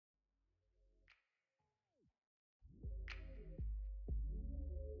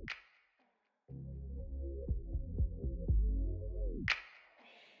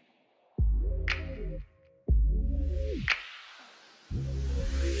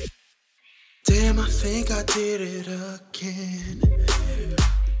think I did it again.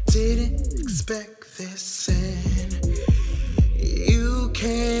 Didn't expect this and you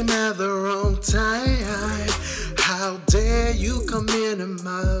came at the wrong time. How dare you come into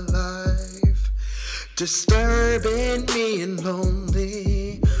my life, disturbing me and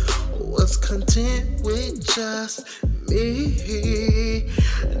lonely. Was content with just me.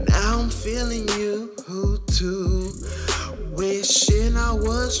 Now I'm feeling you too. Wishing I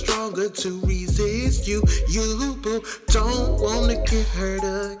was stronger to resist you. You boo, don't wanna get hurt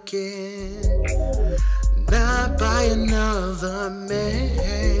again. Not by another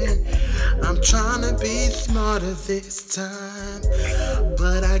man. I'm tryna be smarter this time,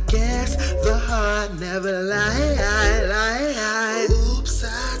 but I guess the heart never lied. Oops,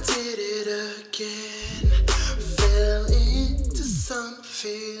 I did it again. Fell into some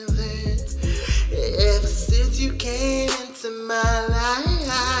feelings. Ever since you came into my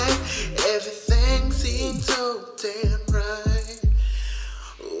life, everything seemed so damn right.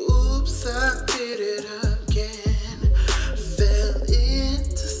 Oops, I did it again. Fell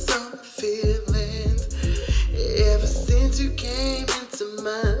into some feelings. Ever since you came into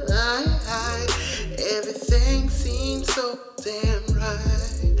my life, everything seemed so damn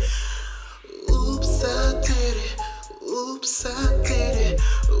right. Oops, I did it. Oops, I did it.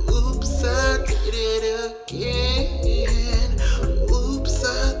 Oops, I did it again. Oops, I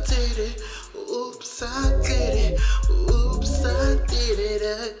did it. Oops, I did it. Oops, I did it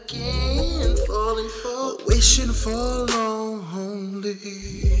again. Falling for, wishing for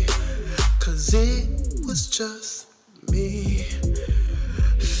lonely. 'Cause it was just me.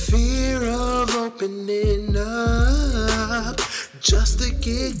 Fear of opening up just to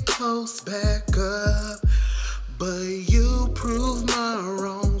get close back up. But you proved my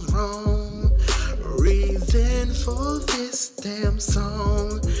wrongs wrong. Reason for this damn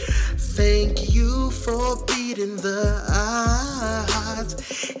song. Thank you for beating the odds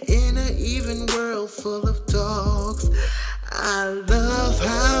in an even world full of dogs. I love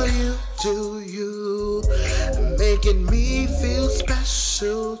how you do you, making me feel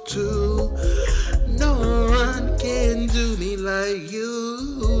special too. No one can do me like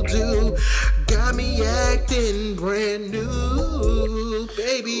you do. Got me acting brand new,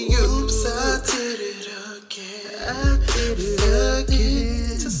 baby. Oops, I did it again. I did it again.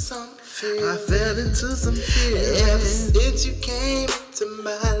 I fell into some feelings. Ever since you came into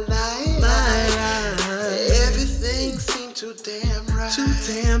my life, everything seemed too damn right, too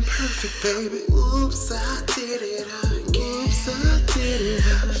damn perfect, baby. Oops, I did it again. Oops, I did it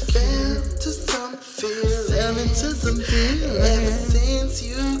again. Fell into some feelings. Fell into some feelings. Ever since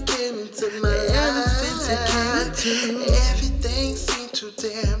you came into my life, everything seemed too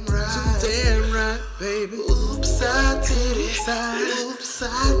damn right, too damn right, baby. Oops, I did it. Oops, I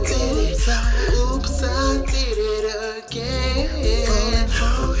did it. Oops, I did it again.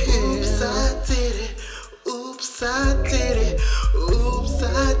 Oops, I did it. Oops, I did it. Oops,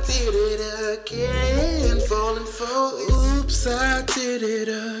 I did it again. Falling for, oops, I did it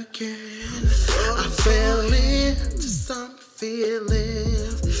again. I fell into some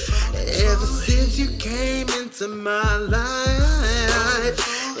feelings. Ever since you came into my life,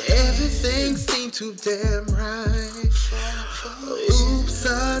 everything seemed too damn right. Oops,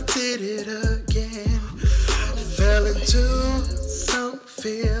 I did it again. Fell into some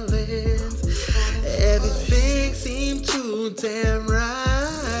feelings. Everything seemed too damn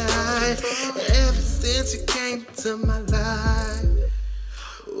right. Ever since you came to my life.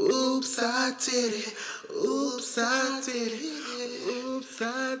 Oops, I did it. Oops, I did it. Oops,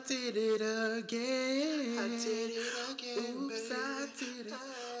 I did it again. I did it again.